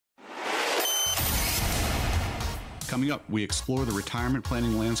Coming up, we explore the retirement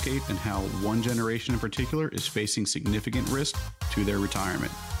planning landscape and how one generation in particular is facing significant risk to their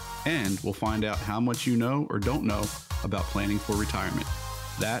retirement. And we'll find out how much you know or don't know about planning for retirement.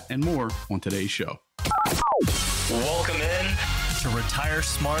 That and more on today's show. Welcome in to Retire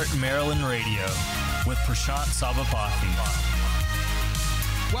Smart Maryland Radio with Prashant Sabapathy.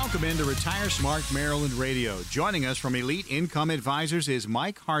 Welcome into Retire Smart Maryland Radio. Joining us from Elite Income Advisors is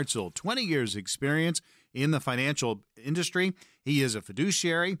Mike Hartzell, 20 years experience in the financial industry. He is a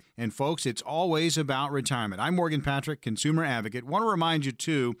fiduciary, and folks, it's always about retirement. I'm Morgan Patrick, consumer advocate. Want to remind you,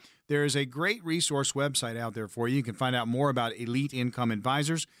 too, there is a great resource website out there for you. You can find out more about Elite Income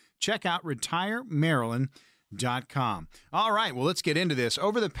Advisors. Check out retiremaryland.com. All right, well, let's get into this.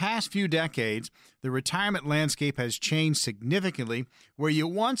 Over the past few decades, the retirement landscape has changed significantly. Where you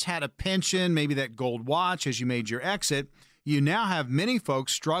once had a pension, maybe that gold watch as you made your exit, you now have many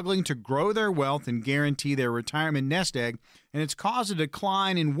folks struggling to grow their wealth and guarantee their retirement nest egg, and it's caused a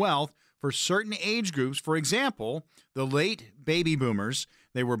decline in wealth for certain age groups. For example, the late baby boomers,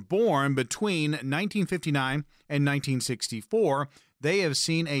 they were born between 1959 and 1964. They have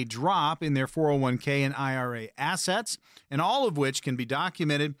seen a drop in their 401k and IRA assets, and all of which can be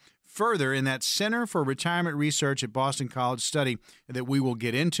documented further in that Center for Retirement Research at Boston College study that we will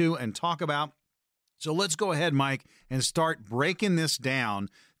get into and talk about. So let's go ahead, Mike, and start breaking this down.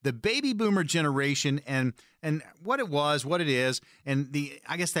 The baby boomer generation and what it was, what it is, and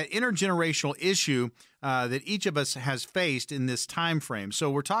I guess that intergenerational issue that each of us has faced in this time frame.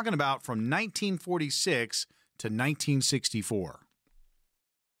 So we're talking about from 1946 to 1964.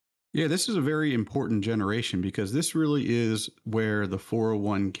 Yeah, this is a very important generation because this really is where the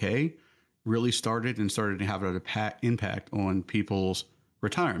 401k really started to have an impact on people's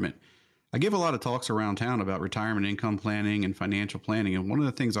retirement. I give a lot of talks around town about retirement income planning and financial planning. And one of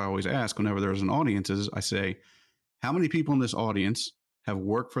the things I always ask whenever there's an audience is I say, how many people in this audience have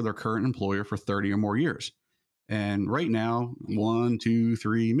worked for their current employer for 30 or more years? And right now, 1, 2,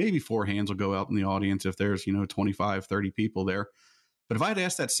 3, maybe 4 hands will go out in the audience if there's, 25, 30 people there. But if I'd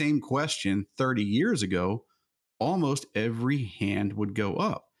asked that same question 30 years ago, almost every hand would go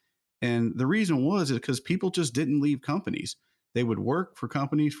up. And the reason was because people just didn't leave companies. They would work for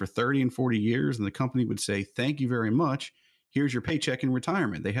companies for 30 and 40 years, and the company would say, thank you very much. Here's your paycheck in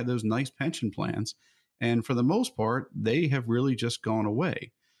retirement. They had those nice pension plans. And for the most part, they have really just gone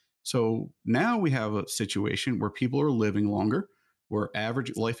away. So now we have a situation where people are living longer, where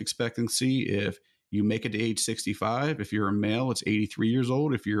average life expectancy, if you make it to age 65, if you're a male, it's 83 years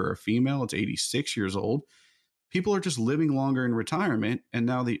old. If you're a female, it's 86 years old. People are just living longer in retirement. And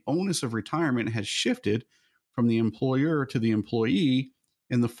now the onus of retirement has shifted from the employer to the employee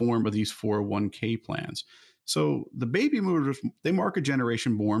in the form of these 401k plans. So the baby boomers, they mark a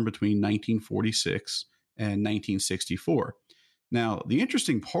generation born between 1946 and 1964. Now, the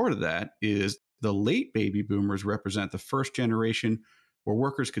interesting part of that is the late baby boomers represent the first generation where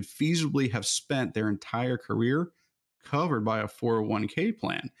workers could feasibly have spent their entire career covered by a 401k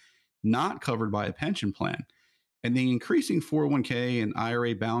plan, not covered by a pension plan. And the increasing 401k and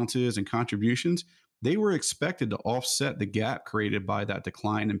IRA balances and contributions, they were expected to offset the gap created by that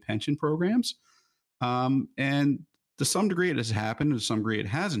decline in pension programs. And to some degree it has happened, to some degree it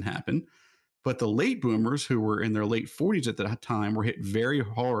hasn't happened. But the late boomers who were in their late 40s at that time were hit very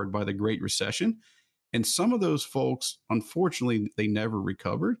hard by the Great Recession. And some of those folks, unfortunately, they never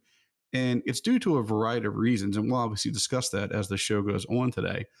recovered. And it's due to a variety of reasons. And we'll obviously discuss that as the show goes on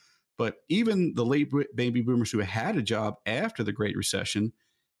today. But even the late baby boomers who had a job after the Great Recession,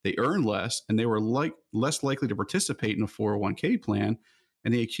 they earned less and they were less likely to participate in a 401k plan,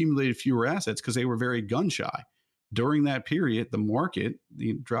 and they accumulated fewer assets because they were very gun shy. During that period, the market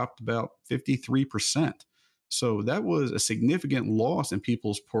dropped about 53%. So that was a significant loss in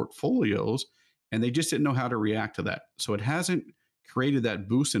people's portfolios, and they just didn't know how to react to that. So it hasn't created that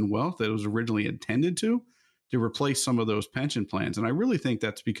boost in wealth that it was originally intended to replace some of those pension plans. And I really think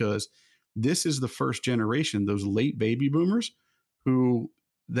that's because this is the first generation, those late baby boomers, who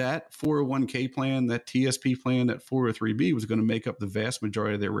that 401k plan, that TSP plan, that 403b was going to make up the vast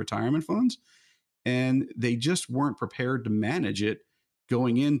majority of their retirement funds. And they just weren't prepared to manage it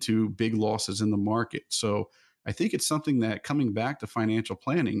going into big losses in the market. So I think it's something that, coming back to financial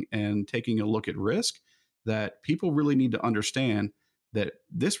planning and taking a look at risk, that people really need to understand that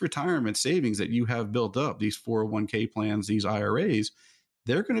this retirement savings that you have built up, these 401k plans, these IRAs,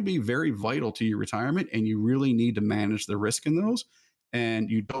 they're going to be very vital to your retirement, and you really need to manage the risk in those.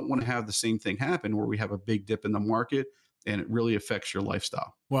 And you don't want to have the same thing happen where we have a big dip in the market and it really affects your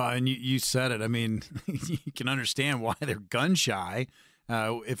lifestyle. Well, and you said it. I mean, you can understand why they're gun shy.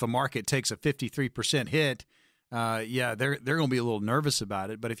 If a market takes a 53% hit, yeah, they're going to be a little nervous about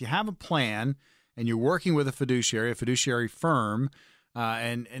it. But if you have a plan and you're working with a fiduciary firm,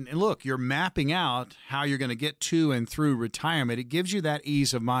 and look, you're mapping out how you're going to get to and through retirement, it gives you that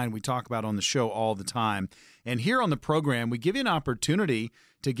ease of mind we talk about on the show all the time. And here on the program, we give you an opportunity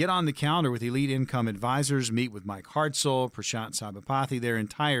to get on the calendar with Elite Income Advisors, meet with Mike Hartzell, Prashant Sabapathy, their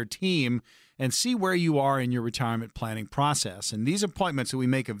entire team, and see where you are in your retirement planning process. And these appointments that we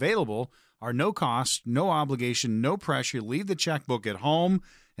make available are no cost, no obligation, no pressure. Leave the checkbook at home.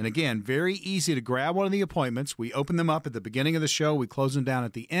 And again, very easy to grab one of the appointments. We open them up at the beginning of the show. We close them down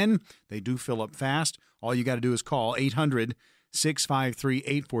at the end. They do fill up fast. All you got to do is call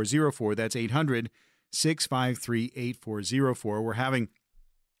 800-653-8404. That's 800-653-8404. We're having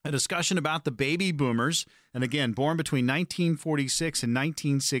a discussion about the baby boomers, and again, born between 1946 and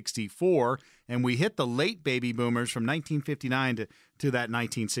 1964, and we hit the late baby boomers from 1959 to that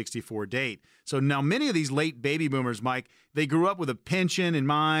 1964 date. So now many of these late baby boomers, Mike, they grew up with a pension in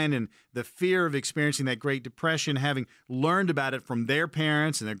mind and the fear of experiencing that Great Depression, having learned about it from their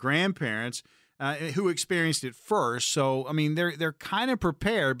parents and their grandparents who experienced it first. So, I mean, they're kind of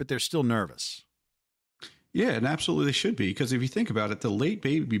prepared, but they're still nervous. Yeah, and absolutely they should be, because if you think about it, the late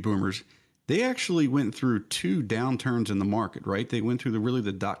baby boomers, they actually went through two downturns in the market, right? They went through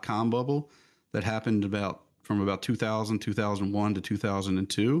the dot-com bubble that happened from about 2000, 2001 to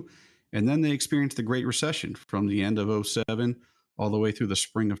 2002. And then they experienced the Great Recession from the end of 2007 all the way through the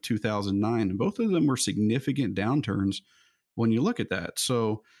spring of 2009. And both of them were significant downturns when you look at that.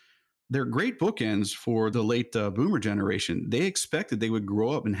 So they're great bookends for the late boomer generation. They expected they would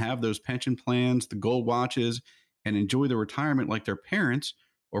grow up and have those pension plans, the gold watches, and enjoy their retirement like their parents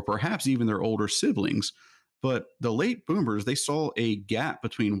or perhaps even their older siblings. But the late boomers, they saw a gap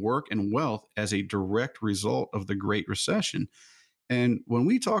between work and wealth as a direct result of the Great Recession. And when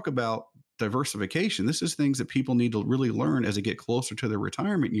we talk about diversification, this is things that people need to really learn as they get closer to their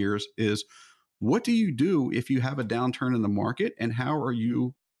retirement years is, what do you do if you have a downturn in the market, and how are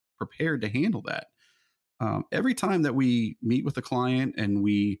you prepared to handle that? Every time that we meet with a client and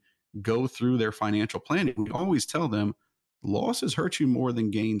we go through their financial planning, we always tell them losses hurt you more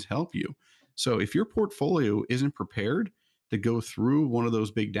than gains help you. So if your portfolio isn't prepared to go through one of those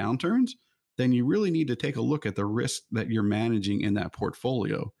big downturns, then you really need to take a look at the risk that you're managing in that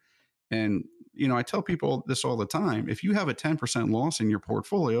portfolio. And, I tell people this all the time. If you have a 10% loss in your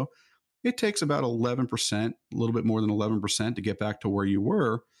portfolio, it takes about 11%, a little bit more than 11% to get back to where you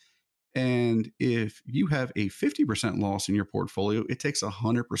were. And if you have a 50% loss in your portfolio, it takes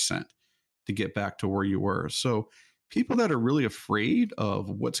 100% to get back to where you were. So people that are really afraid of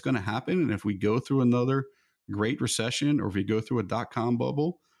what's going to happen, and if we go through another Great Recession, or if we go through a dot-com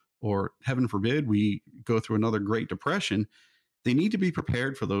bubble, or heaven forbid, we go through another Great Depression, they need to be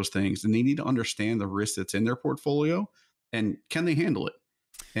prepared for those things, and they need to understand the risk that's in their portfolio and can they handle it?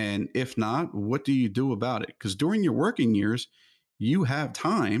 And if not, what do you do about it? Because during your working years, you have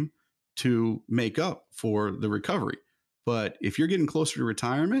time to make up for the recovery. But if you're getting closer to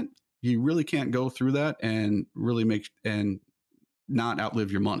retirement, you really can't go through that and really not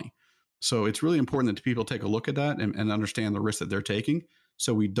outlive your money. So it's really important that people take a look at that and understand the risk that they're taking,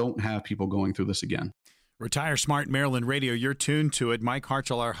 so we don't have people going through this again. Retire Smart Maryland Radio, you're tuned to it. Mike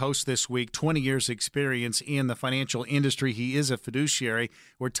Hartzell, our host this week, 20 years experience in the financial industry. He is a fiduciary.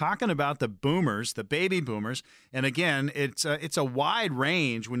 We're talking about the boomers, the baby boomers. And again, it's a wide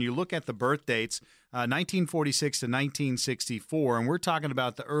range when you look at the birth dates, 1946 to 1964. And we're talking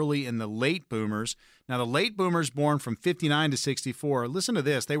about the early and the late boomers. Now, the late boomers born from 59 to 64, listen to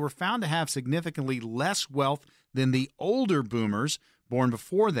this, they were found to have significantly less wealth than the older boomers born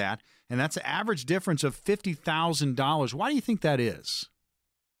before that, and that's an average difference of $50,000. Why do you think that is?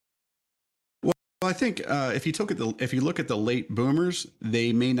 Well, I think if you look at the late boomers,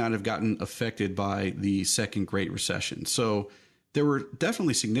 they may not have gotten affected by the second Great Recession. So there were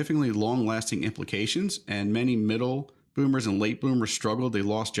definitely significantly long-lasting implications, and many middle boomers and late boomers struggled. They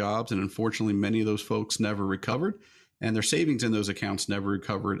lost jobs, and unfortunately, many of those folks never recovered, and their savings in those accounts never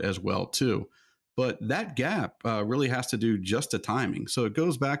recovered as well, too. But that gap really has to do just to timing. So it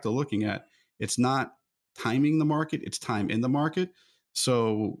goes back to looking at, it's not timing the market, it's time in the market.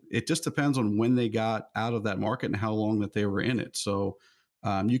 So it just depends on when they got out of that market and how long that they were in it. So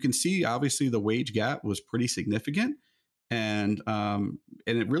you can see, obviously, the wage gap was pretty significant. And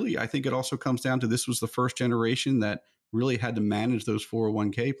it really, I think it also comes down to, this was the first generation that really had to manage those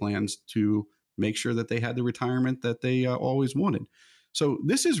 401k plans to make sure that they had the retirement that they always wanted. So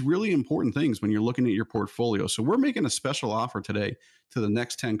this is really important things when you're looking at your portfolio. So we're making a special offer today to the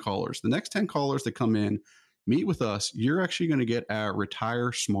next 10 callers. The next 10 callers that come in, meet with us, you're actually going to get our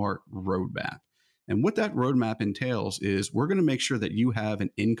Retire Smart Roadmap. And what that roadmap entails is we're going to make sure that you have an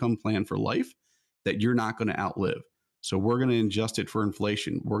income plan for life that you're not going to outlive. So we're going to adjust it for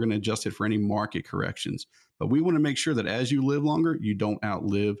inflation. We're going to adjust it for any market corrections. But we want to make sure that as you live longer, you don't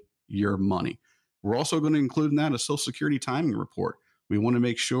outlive your money. We're also going to include in that a Social Security timing report. We want to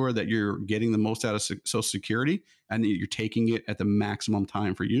make sure that you're getting the most out of Social Security and that you're taking it at the maximum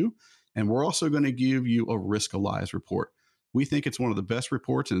time for you. And we're also going to give you a Riskalyze report. We think it's one of the best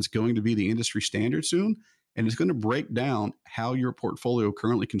reports, and it's going to be the industry standard soon. And it's going to break down how your portfolio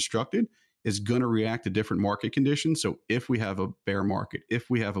currently constructed is going to react to different market conditions. So if we have a bear market, if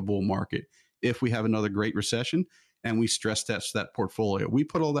we have a bull market, if we have another great recession, and we stress test that portfolio, we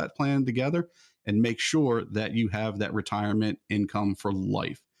put all that plan together and make sure that you have that retirement income for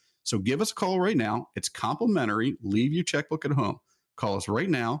life. So give us a call right now. It's complimentary. Leave your checkbook at home. Call us right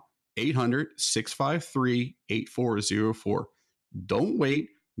now, 800-653-8404. Don't wait.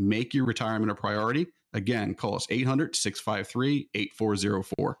 Make your retirement a priority. Again, call us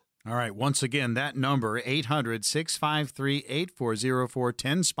 800-653-8404. All right. Once again, that number, 800-653-8404.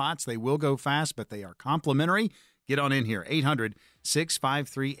 10 spots. They will go fast, but they are complimentary. Get on in here,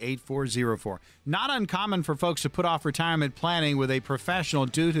 800-653-8404. Not uncommon for folks to put off retirement planning with a professional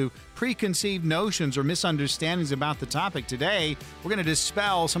due to preconceived notions or misunderstandings about the topic. Today, we're going to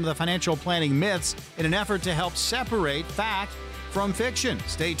dispel some of the financial planning myths in an effort to help separate fact from fiction.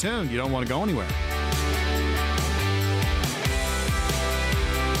 Stay tuned. You don't want to go anywhere.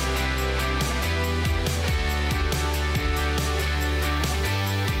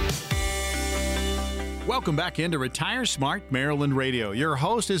 Welcome back into Retire Smart Maryland Radio. Your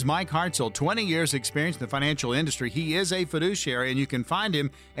host is Mike Hartzell, 20 years experience in the financial industry. He is a fiduciary, and you can find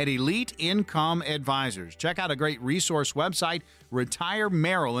him at Elite Income Advisors. Check out a great resource website,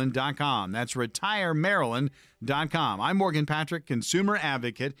 retiremaryland.com. That's retiremaryland.com. I'm Morgan Patrick, consumer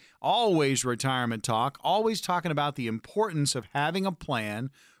advocate, always retirement talk, always talking about the importance of having a plan,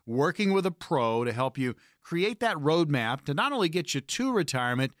 working with a pro to help you create that roadmap to not only get you to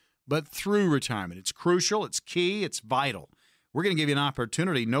retirement, but through retirement. It's crucial, it's key, it's vital. We're going to give you an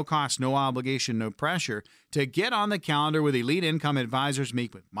opportunity, no cost, no obligation, no pressure, to get on the calendar with Elite Income Advisors,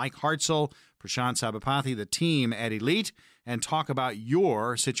 meet with Mike Hartzell, Prashant Sabapathy, the team at Elite, and talk about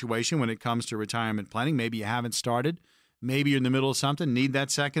your situation when it comes to retirement planning. Maybe you haven't started. Maybe you're in the middle of something, need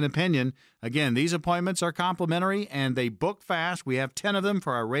that second opinion. Again, these appointments are complimentary, and they book fast. We have 10 of them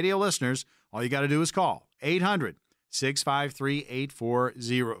for our radio listeners. All you got to do is call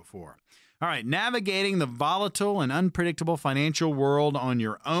 800-653-8404. All right, navigating the volatile and unpredictable financial world on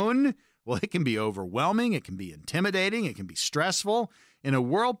your own, well, it can be overwhelming, it can be intimidating, it can be stressful. In a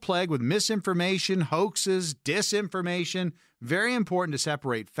world plagued with misinformation, hoaxes, disinformation, very important to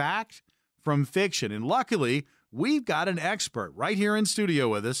separate fact from fiction. And luckily, we've got an expert right here in studio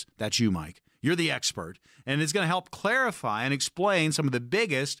with us. That's you, Mike. You're the expert. And it's going to help clarify and explain some of the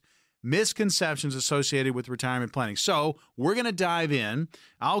biggest misconceptions associated with retirement planning. So we're going to dive in.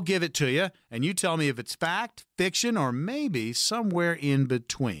 I'll give it to you, and you tell me if it's fact, fiction, or maybe somewhere in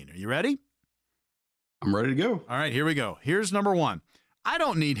between. Are you ready? I'm ready to go. All right, here we go. Here's number one. I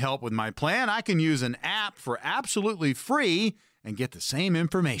don't need help with my plan. I can use an app for absolutely free and get the same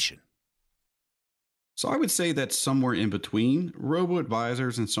information. So I would say that somewhere in between.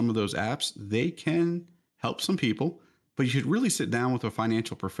 Robo-advisors and some of those apps, they can help some people, but you should really sit down with a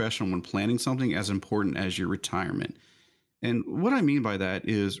financial professional when planning something as important as your retirement. And what I mean by that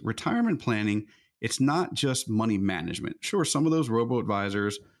is retirement planning, it's not just money management. Sure, some of those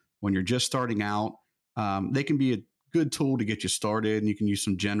robo-advisors, when you're just starting out, they can be a good tool to get you started, and you can use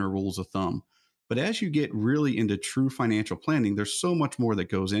some general rules of thumb. But as you get really into true financial planning, there's so much more that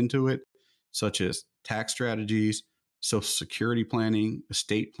goes into it, such as tax strategies, Social Security planning,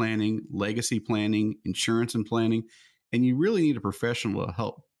 estate planning, legacy planning, insurance and planning. And you really need a professional to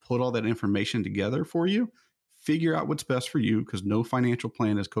help put all that information together for you, figure out what's best for you, because no financial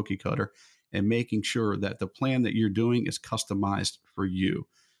plan is cookie cutter, and making sure that the plan that you're doing is customized for you.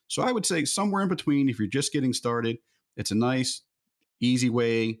 So I would say somewhere in between, if you're just getting started, it's a nice, easy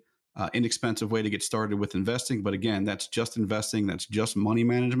way, inexpensive way to get started with investing. But again, that's just investing. That's just money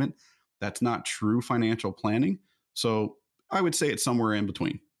management. That's not true financial planning. So I would say it's somewhere in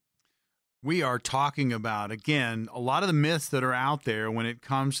between. We are talking about, again, a lot of the myths that are out there when it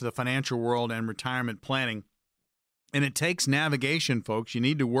comes to the financial world and retirement planning. And it takes navigation, folks. You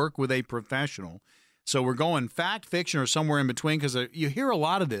need to work with a professional. So we're going fact, fiction, or somewhere in between, because you hear a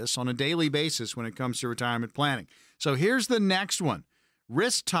lot of this on a daily basis when it comes to retirement planning. So here's the next one.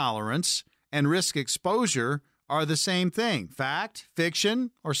 Risk tolerance and risk exposure are the same thing. Fact,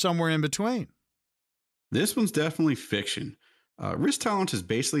 fiction, or somewhere in between? This one's definitely fiction. Risk tolerance is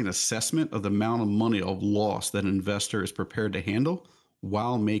basically an assessment of the amount of money of loss that an investor is prepared to handle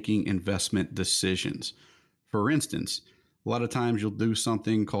while making investment decisions. For instance, a lot of times you'll do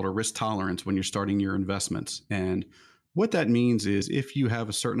something called a risk tolerance when you're starting your investments. And what that means is if you have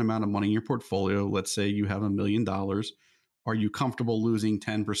a certain amount of money in your portfolio, let's say you have $1 million, are you comfortable losing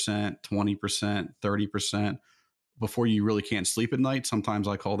 10%, 20%, 30% before you really can't sleep at night? Sometimes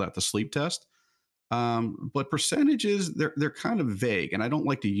I call that the sleep test. But percentages, they're kind of vague, and I don't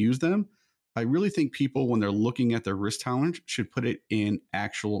like to use them. I really think people, when they're looking at their risk tolerance, should put it in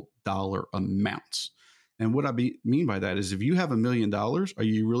actual dollar amounts. And what I mean by that is if you have $1 million, are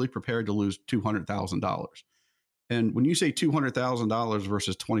you really prepared to lose $200,000? And when you say $200,000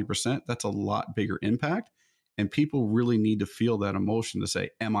 versus 20%, that's a lot bigger impact. And people really need to feel that emotion to say,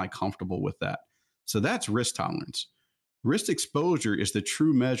 am I comfortable with that? So that's risk tolerance. Risk exposure is the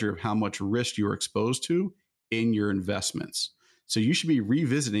true measure of how much risk you're exposed to in your investments. So you should be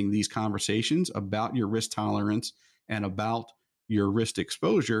revisiting these conversations about your risk tolerance and about your risk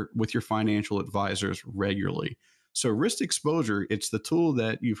exposure with your financial advisors regularly. So risk exposure, it's the tool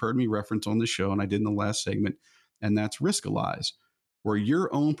that you've heard me reference on the show, and I did in the last segment, and that's Riskalyze, where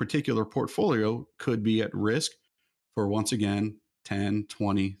your own particular portfolio could be at risk for, once again, 10,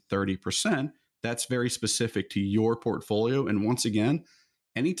 20, 30%. That's very specific to your portfolio. And once again,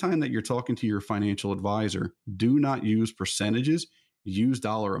 anytime that you're talking to your financial advisor, do not use percentages, use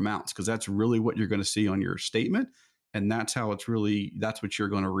dollar amounts, because that's really what you're going to see on your statement. And that's what you're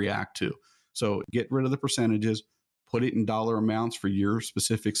going to react to. So get rid of the percentages, put it in dollar amounts for your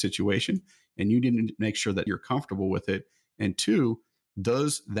specific situation. And you need to make sure that you're comfortable with it. And two,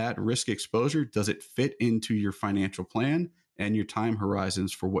 does that risk exposure, does it fit into your financial plan and your time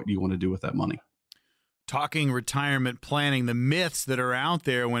horizons for what you want to do with that money? Talking retirement planning, the myths that are out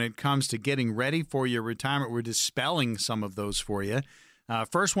there when it comes to getting ready for your retirement, we're dispelling some of those for you.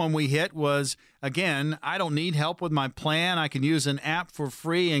 First one we hit was, again, I don't need help with my plan. I can use an app for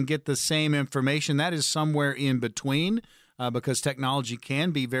free and get the same information. That is somewhere in between because technology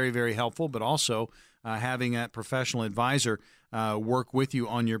can be very, very helpful, but also having a professional advisor work with you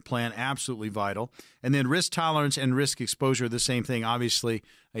on your plan, absolutely vital. And then risk tolerance and risk exposure, the same thing. Obviously,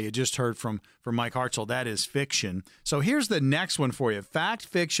 you just heard from Mike Hartzell, that is fiction. So here's the next one for you. Fact,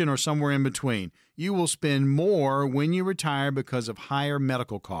 fiction, or somewhere in between. You will spend more when you retire because of higher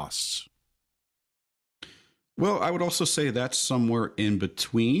medical costs. Well, I would also say that's somewhere in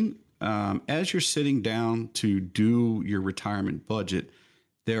between. As you're sitting down to do your retirement budget,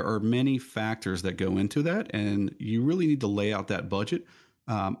 there are many factors that go into that, and you really need to lay out that budget.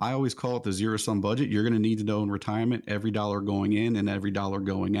 I always call it the zero-sum budget. You're going to need to know in retirement every dollar going in and every dollar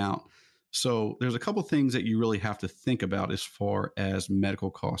going out. So there's a couple things that you really have to think about as far as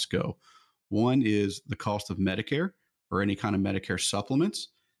medical costs go. One is the cost of Medicare or any kind of Medicare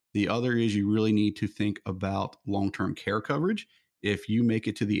supplements. The other is you really need to think about long-term care coverage. If you make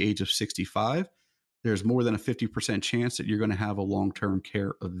it to the age of 65, there's more than a 50% chance that you're going to have a long-term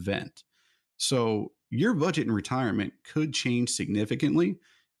care event. So your budget in retirement could change significantly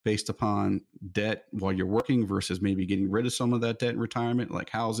based upon debt while you're working versus maybe getting rid of some of that debt in retirement,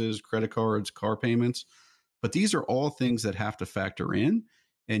 like houses, credit cards, car payments. But these are all things that have to factor in.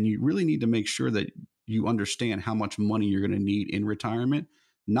 And you really need to make sure that you understand how much money you're going to need in retirement,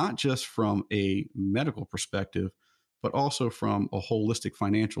 not just from a medical perspective, but also from a holistic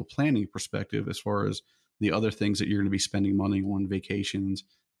financial planning perspective, as far as the other things that you're going to be spending money on, vacations,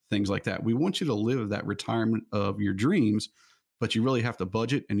 things like that. We want you to live that retirement of your dreams, but you really have to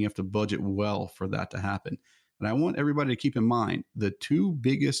budget, and you have to budget well for that to happen. And I want everybody to keep in mind the two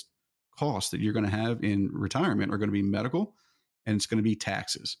biggest costs that you're going to have in retirement are going to be medical, and it's going to be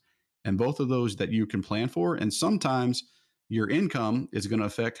taxes. And both of those that you can plan for. And sometimes your income is going to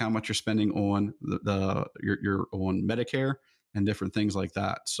affect how much you're spending on your on Medicare and different things like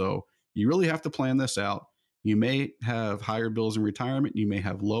that. So you really have to plan this out. You may have higher bills in retirement, you may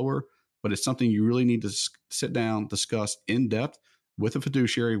have lower, but it's something you really need to sit down, discuss in depth with a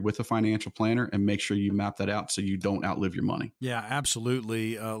fiduciary, with a financial planner, and make sure you map that out so you don't outlive your money. Yeah,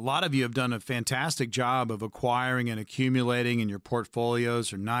 absolutely. A lot of you have done a fantastic job of acquiring and accumulating, and your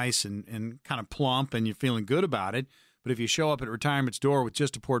portfolios are nice and kind of plump, and you're feeling good about it. But if you show up at retirement's door with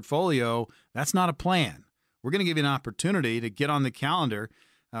just a portfolio, that's not a plan. We're going to give you an opportunity to get on the calendar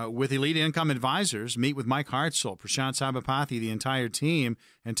with Elite Income Advisors, meet with Mike Hartzell, Prashant Sabapathy, the entire team,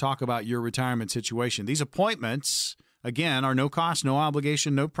 and talk about your retirement situation. These appointments, again, are no cost, no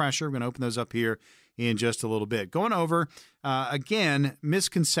obligation, no pressure. We're going to open those up here in just a little bit. Going over, again,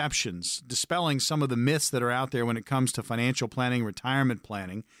 misconceptions, dispelling some of the myths that are out there when it comes to financial planning, retirement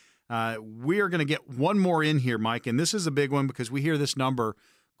planning. We are going to get one more in here, Mike, and this is a big one because we hear this number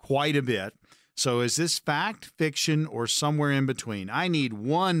quite a bit. So is this fact, fiction, or somewhere in between? I need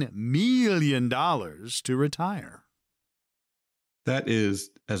 $1 million to retire. That is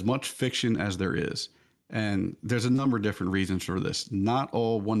as much fiction as there is. And there's a number of different reasons for this. Not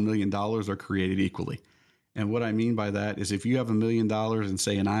all $1 million are created equally. And what I mean by that is if you have $1 million in,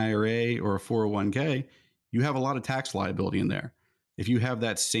 say, an IRA or a 401k, you have a lot of tax liability in there. If you have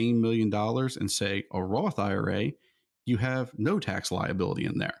that same $1 million in, say, a Roth IRA, you have no tax liability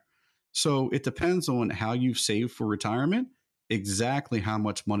in there. So it depends on how you've saved for retirement, exactly how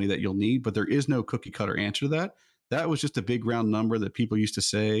much money that you'll need, but there is no cookie cutter answer to that. That was just a big round number that people used to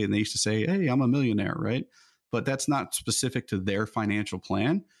say, and they used to say, hey, I'm a millionaire, right? But that's not specific to their financial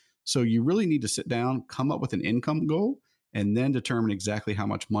plan. So you really need to sit down, come up with an income goal, and then determine exactly how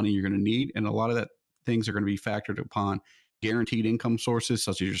much money you're going to need. And a lot of that things are going to be factored upon guaranteed income sources,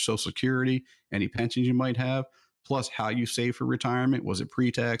 such as your Social Security, any pensions you might have, plus how you save for retirement. Was it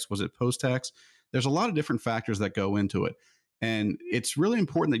pre-tax? Was it post-tax? There's a lot of different factors that go into it. And it's really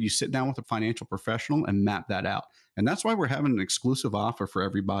important that you sit down with a financial professional and map that out. And that's why we're having an exclusive offer for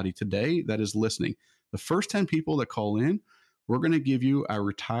everybody today that is listening. The first 10 people that call in, we're going to give you our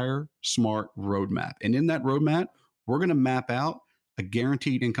Retire Smart Roadmap. And in that roadmap, we're going to map out a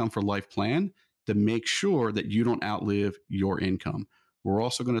guaranteed income for life plan to make sure that you don't outlive your income. We're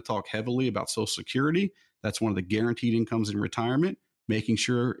also going to talk heavily about Social Security. That's one of the guaranteed incomes in retirement, making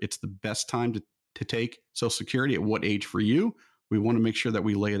sure it's the best time to take Social Security at what age for you. We want to make sure that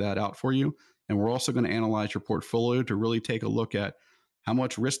we lay that out for you. And we're also going to analyze your portfolio to really take a look at how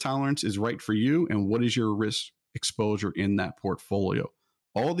much risk tolerance is right for you and what is your risk exposure in that portfolio.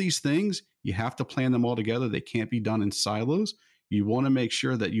 All these things, you have to plan them all together. They can't be done in silos. You want to make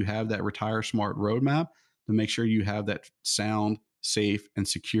sure that you have that Retire Smart roadmap to make sure you have that sound, safe, and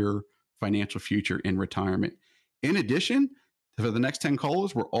secure financial future in retirement. In addition, for the next 10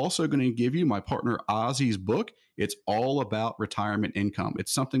 callers, we're also going to give you my partner Ozzy's book. It's all about retirement income.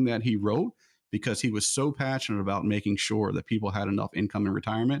 It's something that he wrote because he was so passionate about making sure that people had enough income in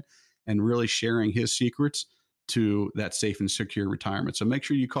retirement and really sharing his secrets to that safe and secure retirement. So make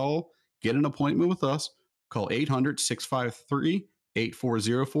sure you call, get an appointment with us. Call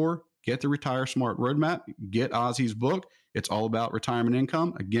 800-653-8404. Get the Retire Smart Roadmap. Get Ozzy's book. It's all about retirement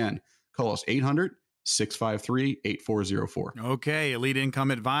income. Again, call us 800-653-8404. Okay, Elite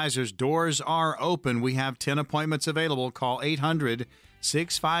Income Advisors, doors are open. We have 10 appointments available. Call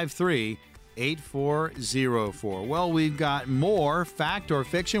 800-653-8404. Well, we've got more fact or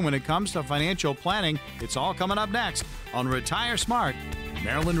fiction when it comes to financial planning. It's all coming up next on Retire Smart,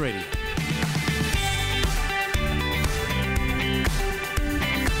 Maryland Radio.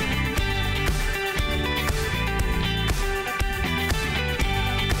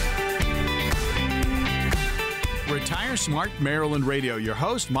 Retire Smart Maryland Radio. Your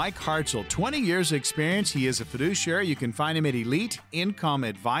host, Mike Hartzell, 20 years experience. He is a fiduciary. You can find him at Elite Income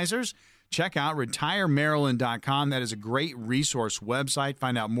Advisors. Check out retiremaryland.com. That is a great resource website.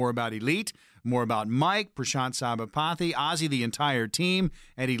 Find out more about Elite, more about Mike, Prashant Sabapathy, Ozzy, the entire team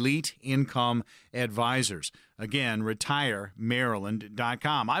at Elite Income Advisors. Again,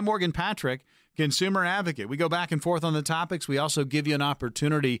 retiremaryland.com. I'm Morgan Patrick, consumer advocate. We go back and forth on the topics. We also give you an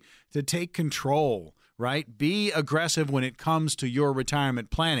opportunity to take control, right? Be aggressive when it comes to your retirement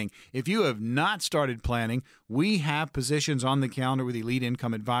planning. If you have not started planning, we have positions on the calendar with Elite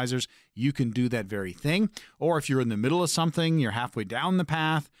Income Advisors. You can do that very thing. Or if you're in the middle of something, you're halfway down the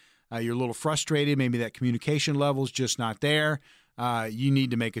path, you're a little frustrated, maybe that communication level is just not there, you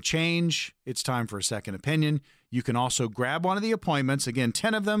need to make a change, it's time for a second opinion. You can also grab one of the appointments, again,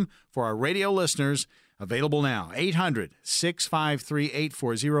 10 of them for our radio listeners, available now.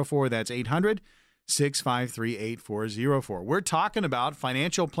 800-653-8404. That's 800-653-8404. We're talking about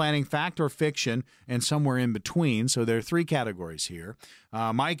financial planning, fact or fiction, and somewhere in between. So there are three categories here.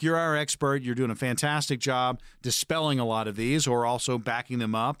 Mike, you're our expert. You're doing a fantastic job dispelling a lot of these, or also backing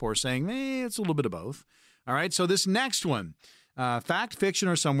them up, or saying, it's a little bit of both. All right, so this next one, fact, fiction,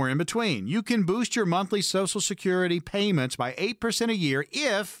 or somewhere in between. You can boost your monthly Social Security payments by 8% a year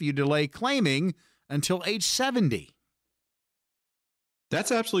if you delay claiming until age 70.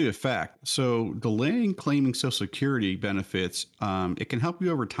 That's absolutely a fact. So delaying claiming Social Security benefits, it can help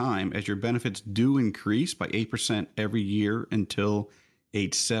you over time as your benefits do increase by 8% every year until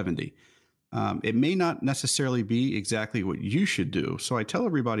age 70. It may not necessarily be exactly what you should do. So I tell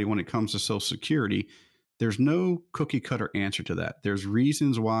everybody when it comes to Social Security, there's no cookie cutter answer to that. There's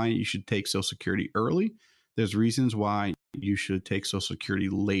reasons why you should take Social Security early. There's reasons why you should take Social Security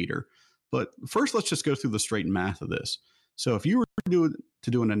later. But first, let's just go through the straight math of this. So if you were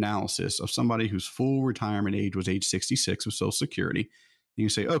to do an analysis of somebody whose full retirement age was age 66 with Social Security, you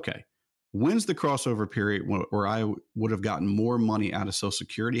say, okay, when's the crossover period where I would have gotten more money out of Social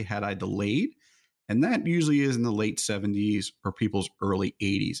Security had I delayed? And that usually is in the late 70s or people's early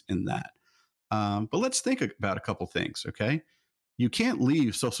 80s in that. But let's think about a couple things, okay? You can't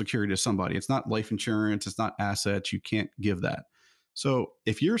leave Social Security to somebody. It's not life insurance. It's not assets. You can't give that. So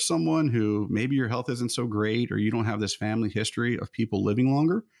if you're someone who maybe your health isn't so great or you don't have this family history of people living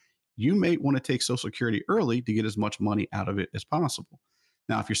longer, you may want to take Social Security early to get as much money out of it as possible.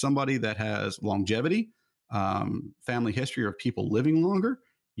 Now, if you're somebody that has longevity, family history of people living longer,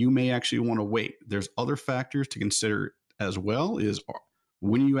 you may actually want to wait. There's other factors to consider as well is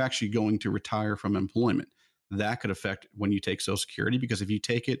when are you actually going to retire from employment? That could affect when you take Social Security, because if you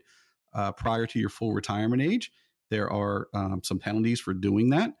take it prior to your full retirement age, there are some penalties for doing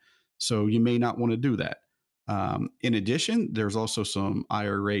that. So you may not want to do that. In addition, there's also some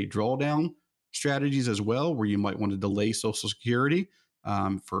IRA drawdown strategies as well, where you might want to delay Social Security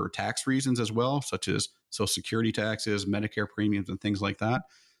for tax reasons as well, such as Social Security taxes, Medicare premiums, and things like that.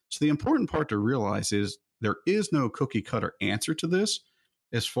 So the important part to realize is there is no cookie cutter answer to this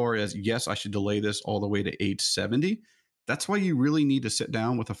as far as, yes, I should delay this all the way to age 70. That's why you really need to sit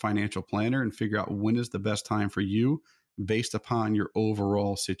down with a financial planner and figure out when is the best time for you based upon your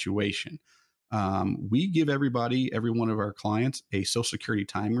overall situation. We give every one of our clients a Social Security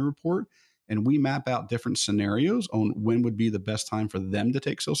timing report, and we map out different scenarios on when would be the best time for them to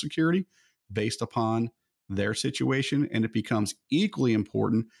take Social Security based upon their situation. And it becomes equally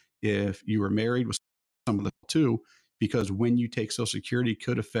important if you are married with some of the two, because when you take Social Security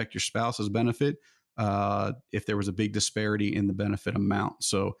could affect your spouse's benefit if there was a big disparity in the benefit amount.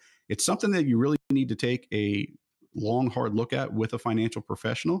 So it's something that you really need to take a long, hard look at with a financial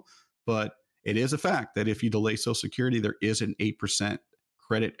professional. But it is a fact that if you delay Social Security, there is an 8%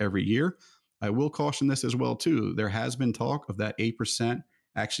 credit every year. I will caution this as well, too. There has been talk of that 8%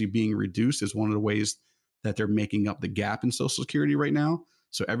 actually being reduced as one of the ways that they're making up the gap in Social Security right now.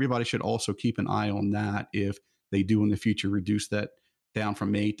 So everybody should also keep an eye on that if they do in the future reduce that down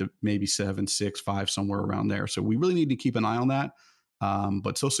from 8 to maybe 7, 6, 5, somewhere around there. So we really need to keep an eye on that.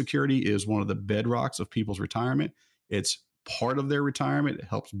 But Social Security is one of the bedrocks of people's retirement. It's part of their retirement. It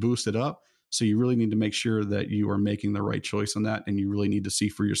helps boost it up. So you really need to make sure that you are making the right choice on that. And you really need to see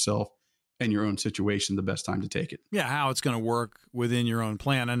for yourself and your own situation the best time to take it. Yeah, how it's going to work within your own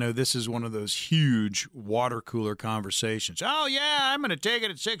plan. I know this is one of those huge water cooler conversations. Oh, yeah, I'm going to take it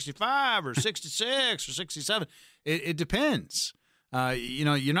at 65 or 66 or 67. It depends.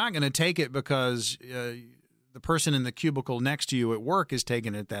 You're not going to take it because the person in the cubicle next to you at work is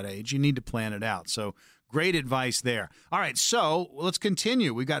taking it at that age. You need to plan it out. So great advice there. All right, so let's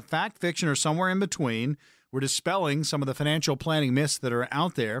continue. We've got fact, fiction, or somewhere in between. We're dispelling some of the financial planning myths that are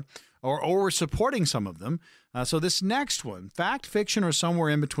out there, or we're supporting some of them. So this next one, fact, fiction, or somewhere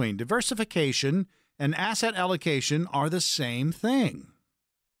in between. Diversification and asset allocation are the same thing.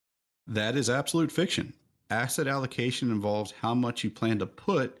 That is absolute fiction. Asset allocation involves how much you plan to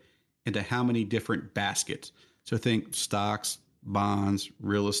put into how many different baskets. So think stocks, bonds,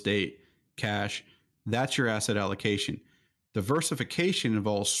 real estate, cash. That's your asset allocation. Diversification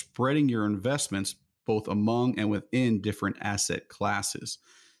involves spreading your investments both among and within different asset classes.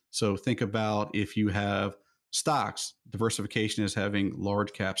 So think about if you have stocks, diversification is having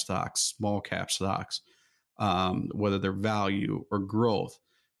large cap stocks, small cap stocks, whether they're value or growth.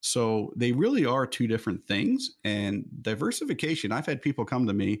 So they really are two different things. And diversification, I've had people come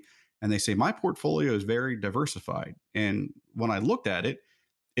to me and they say, my portfolio is very diversified. And when I looked at it,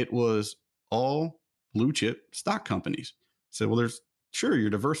 it was all blue chip stock companies. So, well, sure, you're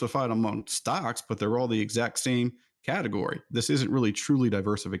diversified among stocks, but they're all the exact same category. This isn't really truly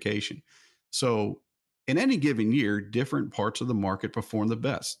diversification. So in any given year, different parts of the market perform the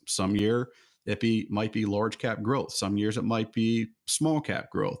best. Some year might be large cap growth. Some years it might be small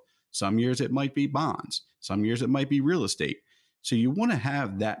cap growth. Some years it might be bonds. Some years it might be real estate. So you want to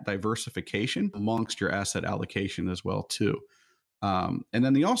have that diversification amongst your asset allocation as well too. And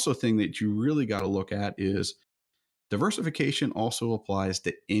then the also thing that you really got to look at is diversification also applies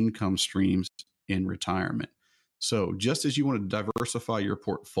to income streams in retirement. So just as you want to diversify your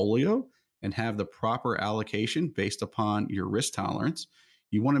portfolio and have the proper allocation based upon your risk tolerance,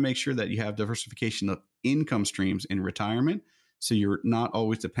 you want to make sure that you have diversification of income streams in retirement so you're not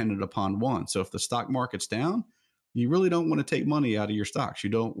always dependent upon one. So if the stock market's down, you really don't want to take money out of your stocks. You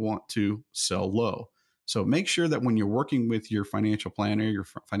don't want to sell low. So make sure that when you're working with your financial planner, your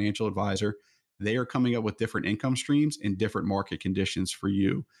financial advisor, they are coming up with different income streams and different market conditions for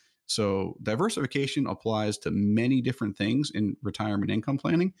you. So diversification applies to many different things in retirement income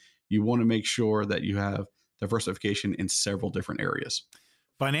planning. You want to make sure that you have diversification in several different areas.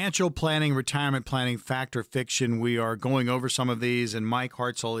 Financial planning, retirement planning, fact or fiction. We are going over some of these, and Mike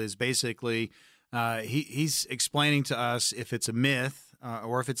Hartzell is basically he's explaining to us if it's a myth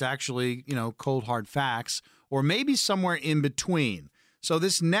or if it's actually cold hard facts, or maybe somewhere in between. So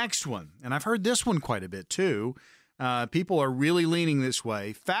this next one, and I've heard this one quite a bit too. People are really leaning this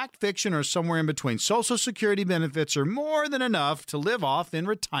way. Fact, fiction, or somewhere in between. Social Security benefits are more than enough to live off in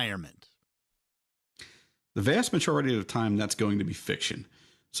retirement. The vast majority of the time, that's going to be fiction.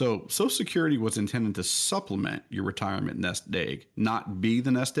 So Social Security was intended to supplement your retirement nest egg, not be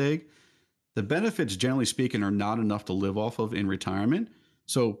the nest egg. The benefits, generally speaking, are not enough to live off of in retirement.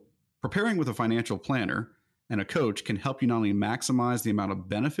 So preparing with a financial planner and a coach can help you not only maximize the amount of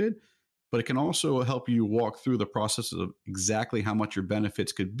benefit, but it can also help you walk through the process of exactly how much your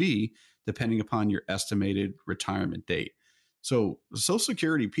benefits could be depending upon your estimated retirement date. So Social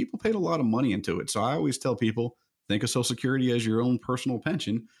Security, people paid a lot of money into it. So I always tell people, think of Social Security as your own personal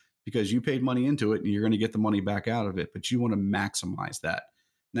pension because you paid money into it and you're going to get the money back out of it, but you want to maximize that.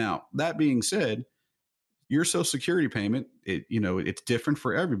 Now, that being said, your Social Security payment, it's different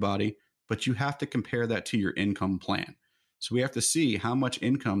for everybody, but you have to compare that to your income plan. So we have to see how much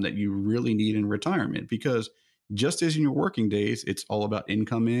income that you really need in retirement, because just as in your working days, it's all about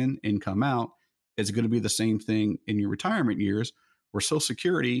income in, income out. It's going to be the same thing in your retirement years, where Social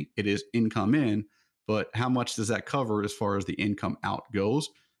Security, it is income in, but how much does that cover as far as the income out goes?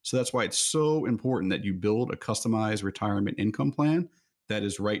 So that's why it's so important that you build a customized retirement income plan that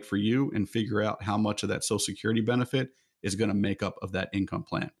is right for you and figure out how much of that Social Security benefit is going to make up of that income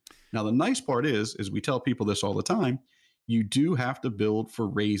plan. Now, the nice part is we tell people this all the time, you do have to build for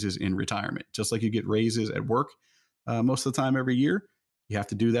raises in retirement. Just like you get raises at work most of the time every year, you have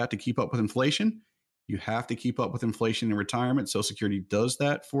to do that to keep up with inflation. You have to keep up with inflation in retirement. Social Security does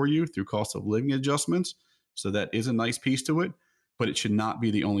that for you through cost of living adjustments. So that is a nice piece to it, but it should not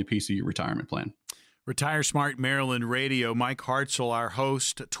be the only piece of your retirement plan. Retire Smart Maryland Radio. Mike Hartzell, our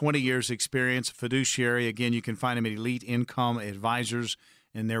host, 20 years experience, fiduciary. Again, you can find him at Elite Income Advisors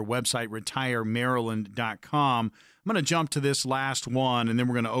and their website, retiremaryland.com. I'm going to jump to this last one, and then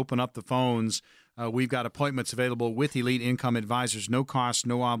we're going to open up the phones. We've got appointments available with Elite Income Advisors. No cost,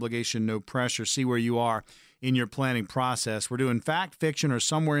 no obligation, no pressure. See where you are in your planning process. We're doing fact, fiction, or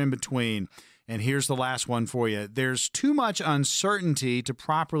somewhere in between. And here's the last one for you. There's too much uncertainty to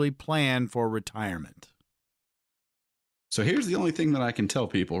properly plan for retirement. So here's the only thing that I can tell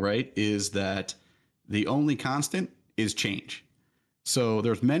people, right, is that the only constant is change. So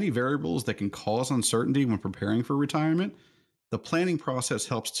there's many variables that can cause uncertainty when preparing for retirement. The planning process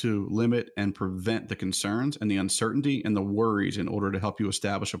helps to limit and prevent the concerns and the uncertainty and the worries in order to help you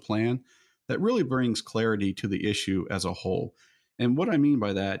establish a plan that really brings clarity to the issue as a whole. And what I mean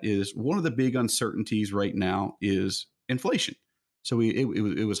by that is one of the big uncertainties right now is inflation. So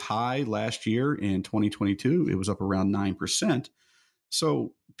it was high last year in 2022. It was up around 9%.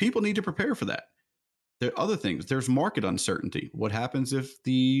 So people need to prepare for that. There are other things. There's market uncertainty. What happens if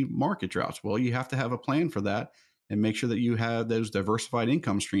the market drops? Well, you have to have a plan for that and make sure that you have those diversified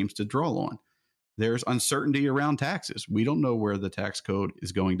income streams to draw on. There's uncertainty around taxes. We don't know where the tax code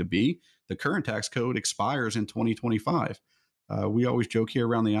is going to be. The current tax code expires in 2025. We always joke here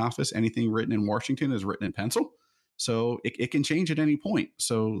around the office, anything written in Washington is written in pencil. So it can change at any point.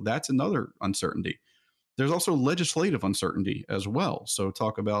 So that's another uncertainty. There's also legislative uncertainty as well. So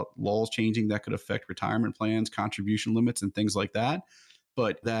talk about laws changing that could affect retirement plans, contribution limits, and things like that.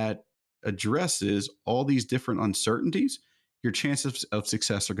 But that addresses all these different uncertainties, your chances of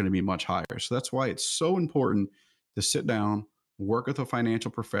success are going to be much higher. So that's why it's so important to sit down, work with a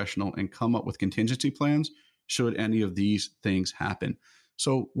financial professional, and come up with contingency plans should any of these things happen.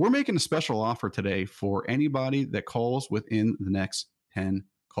 So we're making a special offer today for anybody that calls within the next 10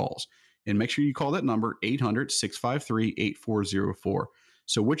 calls. And make sure you call that number, 800-653-8404.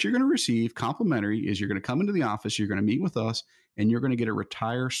 So what you're going to receive complimentary is you're going to come into the office, you're going to meet with us, and you're going to get a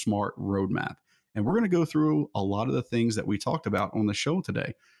Retire Smart roadmap. And we're going to go through a lot of the things that we talked about on the show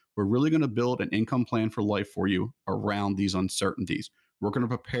today. We're really going to build an income plan for life for you around these uncertainties. We're going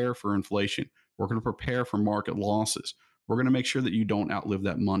to prepare for inflation. We're going to prepare for market losses. We're going to make sure that you don't outlive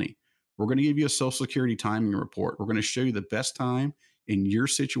that money. We're going to give you a Social Security timing report. We're going to show you the best time in your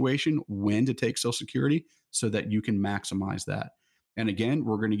situation when to take Social Security so that you can maximize that. And again,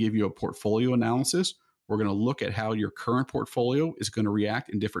 we're going to give you a portfolio analysis. We're going to look at how your current portfolio is going to react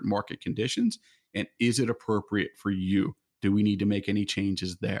in different market conditions. And is it appropriate for you? Do we need to make any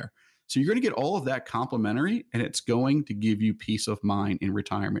changes there? So you're going to get all of that complimentary, and it's going to give you peace of mind in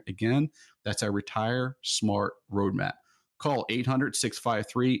retirement. Again, that's our Retire Smart Roadmap. Call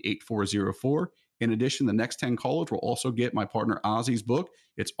 800-653-8404. In addition, the next 10 callers will also get my partner Ozzy's book.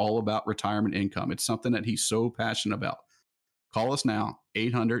 It's all about retirement income. It's something that he's so passionate about. Call us now,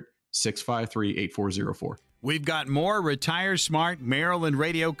 800-653-8404. We've got more Retire Smart Maryland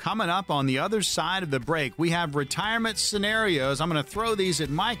Radio coming up on the other side of the break. We have retirement scenarios. I'm going to throw these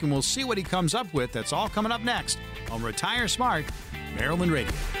at Mike, and we'll see what he comes up with. That's all coming up next on Retire Smart Maryland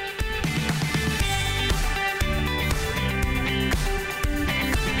Radio.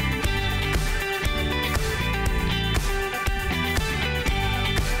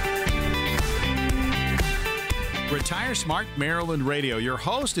 Retire Smart Maryland Radio. Your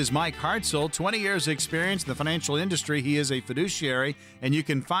host is Mike Hartzell, 20 years experience in the financial industry. He is a fiduciary, and you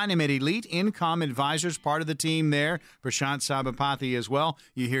can find him at Elite Income Advisors, part of the team there. Prashant Sabapathy as well.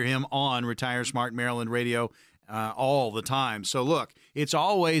 You hear him on Retire Smart Maryland Radio all the time. So look, it's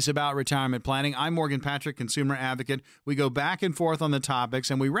always about retirement planning. I'm Morgan Patrick, consumer advocate. We go back and forth on the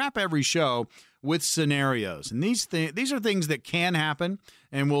topics, and we wrap every show with scenarios. And these are things that can happen,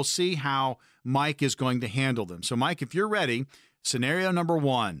 and we'll see how Mike is going to handle them. So Mike, if you're ready, scenario number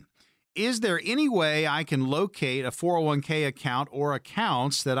 1. Is there any way I can locate a 401k account or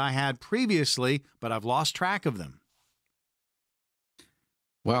accounts that I had previously, but I've lost track of them?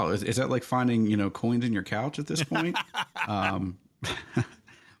 Wow, is that like finding, coins in your couch at this point?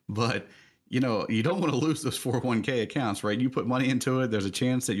 But, you don't want to lose those 401k accounts, right? You put money into it. There's a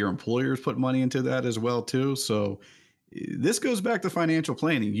chance that your employers put money into that as well, too. So this goes back to financial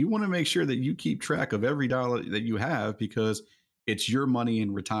planning. You want to make sure that you keep track of every dollar that you have because it's your money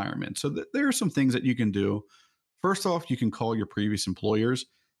in retirement. So there are some things that you can do. First off, you can call your previous employers.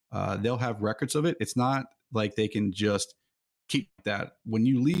 They'll have records of it. It's not like they can just keep that. When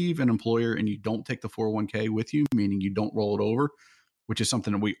you leave an employer and you don't take the 401k with you, meaning you don't roll it over, which is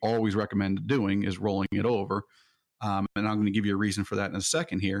something that we always recommend doing, is rolling it over. And I'm going to give you a reason for that in a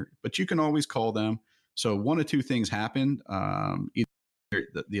second here, but you can always call them. So one of two things happen. Either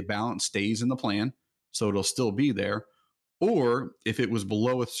the balance stays in the plan, so it'll still be there, or if it was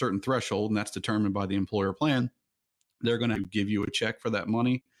below a certain threshold, and that's determined by the employer plan, they're going to give you a check for that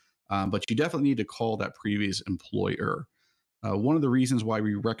money. But you definitely need to call that previous employer. One of the reasons why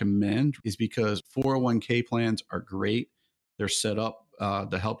we recommend is because 401k plans are great. They're set up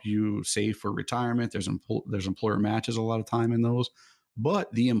to help you save for retirement. There's employer matches a lot of time in those.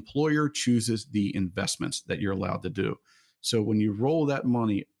 But the employer chooses the investments that you're allowed to do. So when you roll that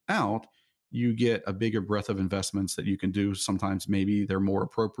money out, you get a bigger breadth of investments that you can do. Sometimes maybe they're more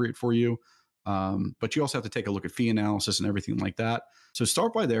appropriate for you. But you also have to take a look at fee analysis and everything like that. So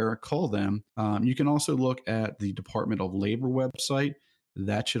start by there, call them. You can also look at the Department of Labor website.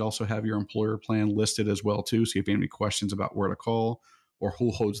 That should also have your employer plan listed as well, too. So if you have any questions about where to call or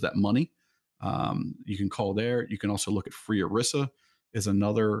who holds that money, you can call there. You can also look at Free ERISA is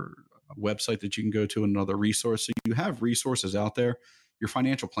another website that you can go to, another resource. So you have resources out there. Your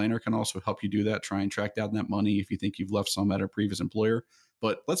financial planner can also help you do that, try and track down that money if you think you've left some at a previous employer.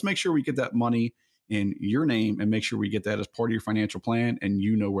 But let's make sure we get that money in your name and make sure we get that as part of your financial plan and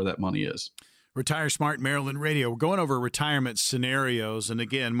you know where that money is. Retire Smart Maryland Radio. We're going over retirement scenarios. And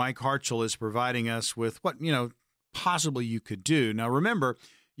again, Mike Hartzell is providing us with what, possibly you could do. Now, remember,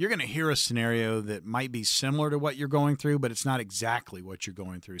 you're going to hear a scenario that might be similar to what you're going through, but it's not exactly what you're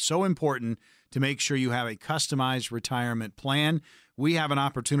going through. So important to make sure you have a customized retirement plan. We have an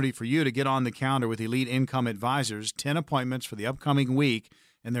opportunity for you to get on the calendar with Elite Income Advisors, 10 appointments for the upcoming week,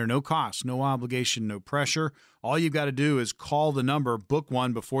 and there are no costs, no obligation, no pressure. All you've got to do is call the number, book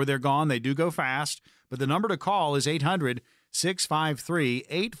one before they're gone. They do go fast, but the number to call is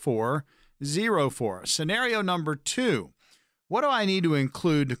 800-653-8404. Scenario number 2. What do I need to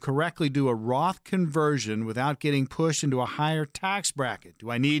include to correctly do a Roth conversion without getting pushed into a higher tax bracket?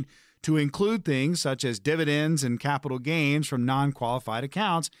 Do I need to include things such as dividends and capital gains from non-qualified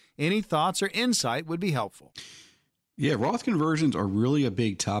accounts? Any thoughts or insight would be helpful. Yeah, Roth conversions are really a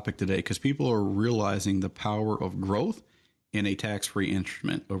big topic today because people are realizing the power of growth in a tax-free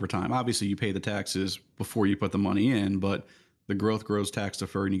instrument over time. Obviously, you pay the taxes before you put the money in, but the growth grows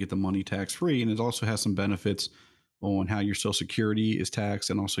tax-deferred and you get the money tax-free. And it also has some benefits on how your Social Security is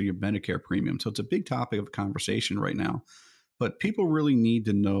taxed and also your Medicare premium. So it's a big topic of conversation right now. But people really need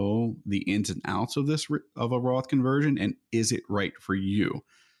to know the ins and outs of of a Roth conversion, and is it right for you?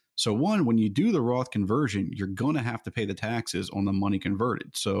 So one, when you do the Roth conversion, you're going to have to pay the taxes on the money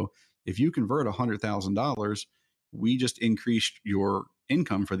converted. So if you convert $100,000, we just increased your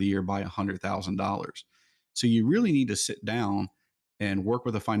income for the year by $100,000. So you really need to sit down and work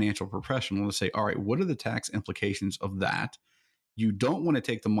with a financial professional to say, all right, what are the tax implications of that? You don't want to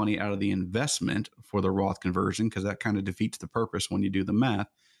take the money out of the investment for the Roth conversion because that kind of defeats the purpose when you do the math.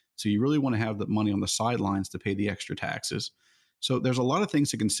 So you really want to have the money on the sidelines to pay the extra taxes. So there's a lot of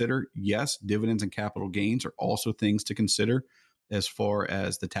things to consider. Yes, dividends and capital gains are also things to consider as far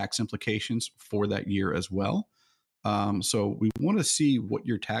as the tax implications for that year as well. So we want to see what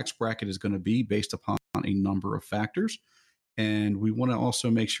your tax bracket is going to be based upon a number of factors. And we want to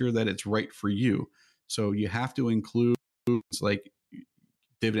also make sure that it's right for you. So you have to include like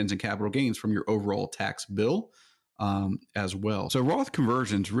dividends and capital gains from your overall tax bill as well. So Roth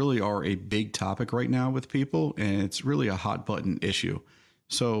conversions really are a big topic right now with people, and it's really a hot button issue.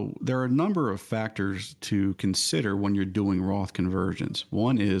 So there are a number of factors to consider when you're doing Roth conversions.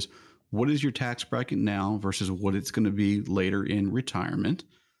 One is, what is your tax bracket now versus what it's going to be later in retirement?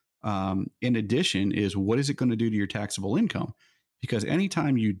 In addition is, what is it going to do to your taxable income? Because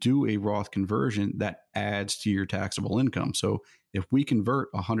anytime you do a Roth conversion, that adds to your taxable income. So if we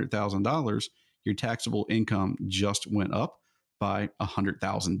convert $100,000, your taxable income just went up by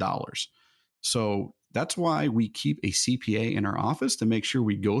 $100,000. So that's why we keep a CPA in our office to make sure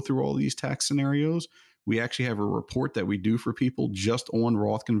we go through all these tax scenarios. We actually have a report that we do for people just on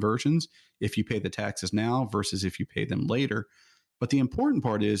Roth conversions, if you pay the taxes now versus if you pay them later. But the important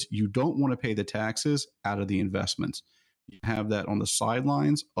part is you don't want to pay the taxes out of the investments. You have that on the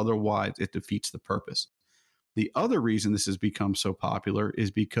sidelines. Otherwise, it defeats the purpose. The other reason this has become so popular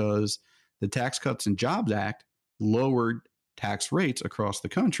is because the Tax Cuts and Jobs Act lowered tax rates across the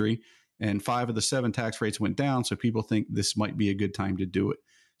country, and 5 of the 7 tax rates went down. So people think this might be a good time to do it.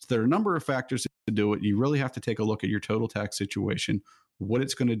 So there are a number of factors to do it. You really have to take a look at your total tax situation, what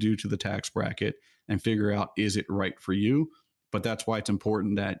it's going to do to the tax bracket, and figure out, is it right for you? But that's why it's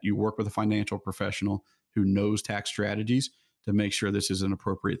important that you work with a financial professional who knows tax strategies to make sure this is an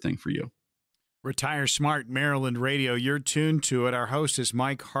appropriate thing for you. Retire Smart Maryland Radio. You're tuned to it. Our host is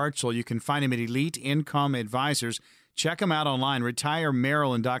Mike Hartzell. You can find him at Elite Income Advisors. Check him out online,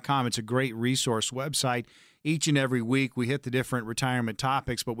 retiremaryland.com. It's a great resource website. Each and every week, we hit the different retirement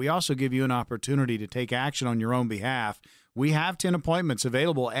topics, but we also give you an opportunity to take action on your own behalf. We have 10 appointments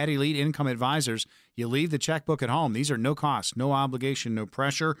available at Elite Income Advisors. You leave the checkbook at home. These are no cost, no obligation, no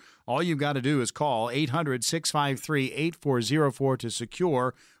pressure. All you've got to do is call 800-653-8404 to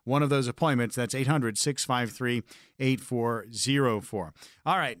secure one of those appointments. That's 800-653-8404.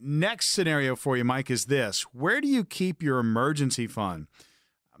 All right, next scenario for you, Mike, is this. Where do you keep your emergency fund?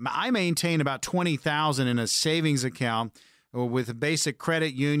 I maintain about $20,000 in a savings account with a basic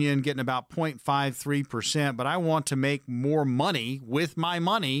credit union, getting about 0.53%, but I want to make more money with my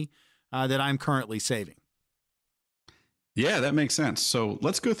money that I'm currently saving. Yeah, that makes sense. So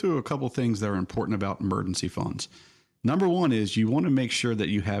let's go through a couple things that are important about emergency funds. Number one is you want to make sure that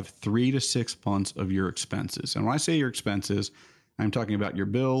you have 3 to 6 months of your expenses. And when I say your expenses, I'm talking about your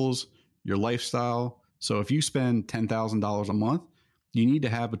bills, your lifestyle. So if you spend $10,000 a month, you need to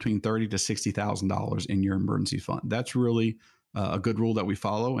have between $30,000 to $60,000 in your emergency fund. That's really a good rule that we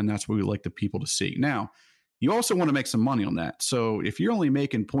follow, and that's what we like the people to see. Now, you also want to make some money on that. So if you're only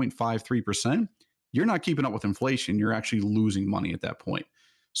making 0.53%, you're not keeping up with inflation. You're actually losing money at that point.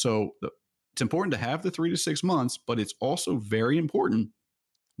 So it's important to have the 3 to 6 months, but it's also very important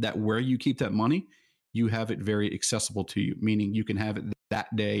that where you keep that money, you have it very accessible to you, meaning you can have it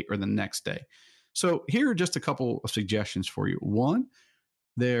that day or the next day. So here are just a couple of suggestions for you. One,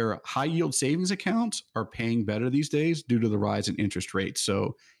 their high yield savings accounts are paying better these days due to the rise in interest rates.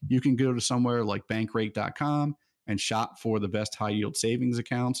 So you can go to somewhere like bankrate.com and shop for the best high yield savings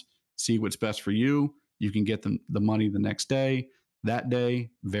accounts, see what's best for you. You can get them the money the next day, that day.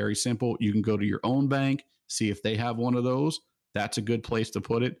 Very simple. You can go to your own bank, see if they have one of those. That's a good place to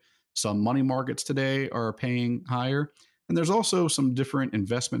put it. Some money markets today are paying higher. And there's also some different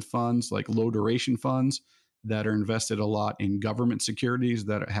investment funds like low duration funds that are invested a lot in government securities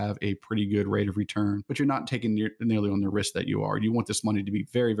that have a pretty good rate of return, but you're not taking nearly on the risk that you are. You want this money to be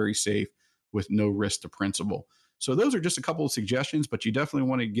very, very safe with no risk to principal. So those are just a couple of suggestions, but you definitely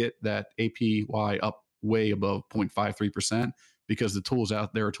want to get that APY up way above 0.53% because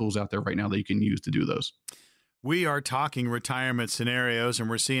there are tools out there right now that you can use to do those. We are talking retirement scenarios, and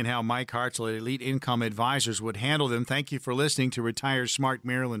we're seeing how Mike Hartzell at Elite Income Advisors would handle them. Thank you for listening to Retire Smart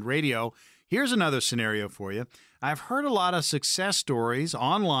Maryland Radio. Here's another scenario for you. I've heard a lot of success stories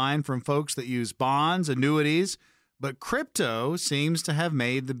online from folks that use bonds, annuities, but crypto seems to have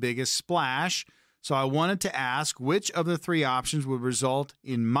made the biggest splash. So I wanted to ask which of the 3 options would result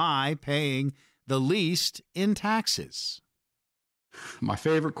in my paying the least in taxes? My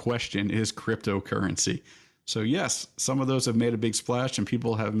favorite question is cryptocurrency. So yes, some of those have made a big splash and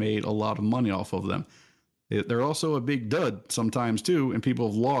people have made a lot of money off of them. They're also a big dud sometimes too, and people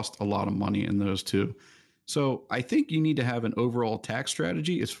have lost a lot of money in those too. So I think you need to have an overall tax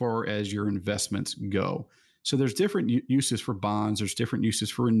strategy as far as your investments go. So there's different uses for bonds. There's different uses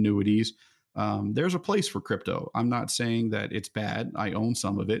for annuities. There's a place for crypto. I'm not saying that it's bad. I own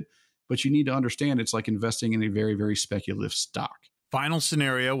some of it, but you need to understand it's like investing in a very, very speculative stock. Final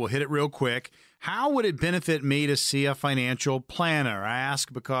scenario, we'll hit it real quick. How would it benefit me to see a financial planner? I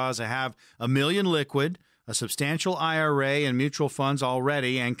ask because I have $1 million liquid, a substantial IRA and mutual funds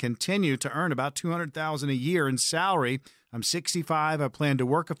already, and continue to earn about $200,000 a year in salary. I'm 65. I plan to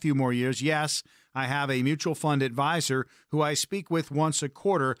work a few more years. Yes, I have a mutual fund advisor who I speak with once a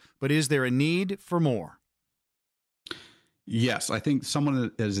quarter, but is there a need for more? Yes, I think someone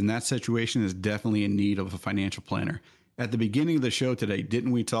that is in that situation is definitely in need of a financial planner. At the beginning of the show today,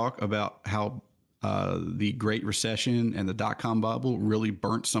 didn't we talk about how the Great Recession and the dot-com bubble really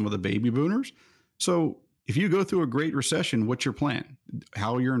burnt some of the baby boomers? So if you go through a Great Recession, what's your plan?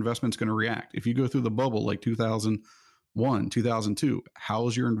 How are your investments going to react? If you go through the bubble like 2001, 2002, how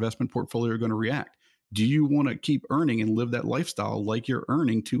is your investment portfolio going to react? Do you want to keep earning and live that lifestyle like you're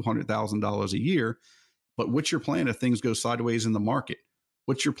earning $200,000 a year? But what's your plan if things go sideways in the market?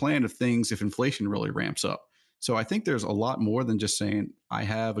 What's your plan if inflation really ramps up? So I think there's a lot more than just saying, I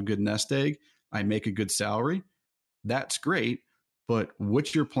have a good nest egg, I make a good salary. That's great, but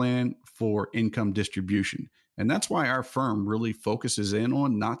what's your plan for income distribution? And that's why our firm really focuses in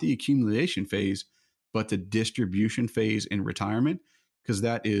on not the accumulation phase, but the distribution phase in retirement, because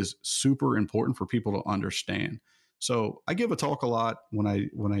that is super important for people to understand. So I give a talk a lot when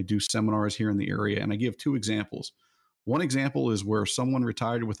I do seminars here in the area, and I give two examples. One example is where someone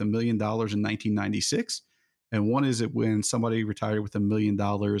retired with $1 million in 1996. And one is it when somebody retired with $1 million in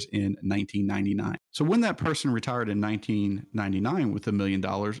 1999. So when that person retired in 1999 with $1 million,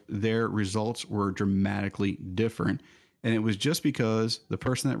 their results were dramatically different. And it was just because the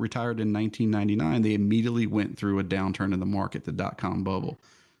person that retired in 1999, they immediately went through a downturn in the market, the dot-com bubble.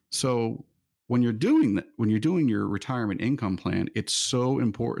 So when you're doing that, when you're doing your retirement income plan, it's so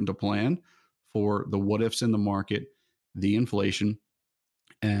important to plan for the what ifs in the market, the inflation,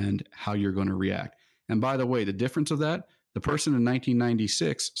 and how you're going to react. And by the way, the difference of that, the person in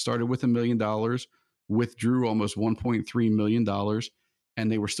 1996 started with $1 million, withdrew almost $1.3 million,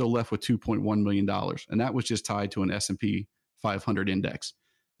 and they were still left with $2.1 million. And that was just tied to an S&P 500 index.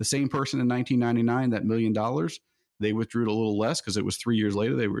 The same person in 1999, that $1 million, they withdrew a little less because it was 3 years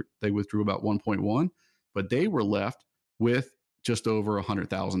later. They withdrew about 1.1, but they were left with just over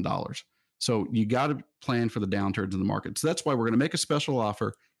 $100,000. So you got to plan for the downturns in the market. So that's why we're going to make a special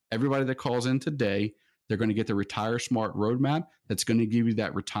offer. Everybody that calls in today, they're going to get the Retire Smart Roadmap that's going to give you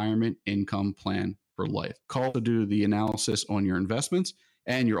that retirement income plan for life. Call to do the analysis on your investments,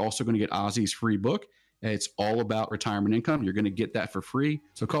 and you're also going to get Ozzy's free book. It's all about retirement income. You're going to get that for free.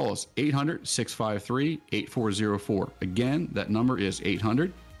 So call us 800-653-8404. Again, that number is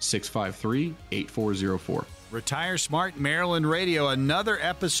 800-653-8404. Retire Smart Maryland Radio, another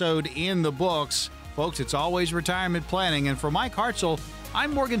episode in the books. Folks, it's always retirement planning. And for Mike Hartzell,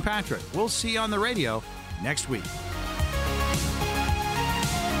 I'm Morgan Patrick. We'll see you on the radio next week.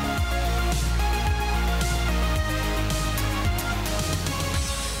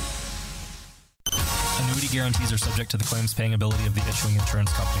 Annuity guarantees are subject to the claims-paying ability of the issuing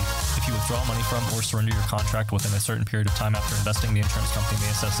insurance company. If you withdraw money from or surrender your contract within a certain period of time after investing, the insurance company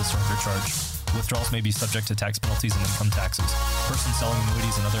may assess a surrender charge. Withdrawals may be subject to tax penalties and income taxes. Persons selling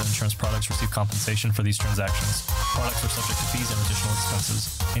annuities and other insurance products receive compensation for these transactions. Products are subject to fees and additional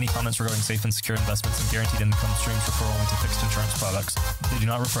expenses. Any comments regarding safe and secure investments and guaranteed income streams refer only to fixed insurance products. They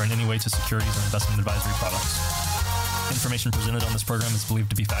do not refer in any way to securities or investment advisory products. Information presented on this program is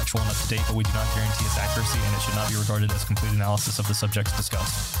believed to be factual and up to date, but we do not guarantee its accuracy, and it should not be regarded as complete analysis of the subjects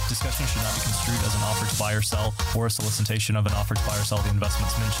discussed. Discussion should not be construed as an offer to buy or sell, or a solicitation of an offer to buy or sell the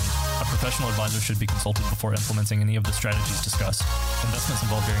investments mentioned. A professional advisor should be consulted before implementing any of the strategies discussed. Investments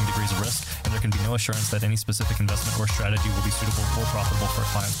involve varying degrees of risk, and there can be no assurance that any specific investment or strategy will be suitable or profitable for a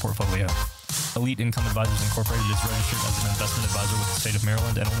client's portfolio. Elite Income Advisors Incorporated is registered as an investment advisor with the state of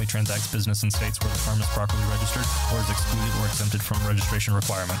Maryland and only transacts business in states where the firm is properly registered or is excluded or exempted from registration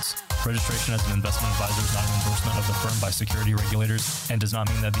requirements. Registration as an investment advisor is not an endorsement of the firm by security regulators and does not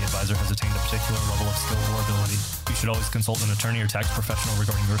mean that the advisor has attained a particular level of skill or ability. You should always consult an attorney or tax professional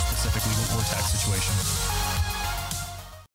regarding your specific legal or tax situation.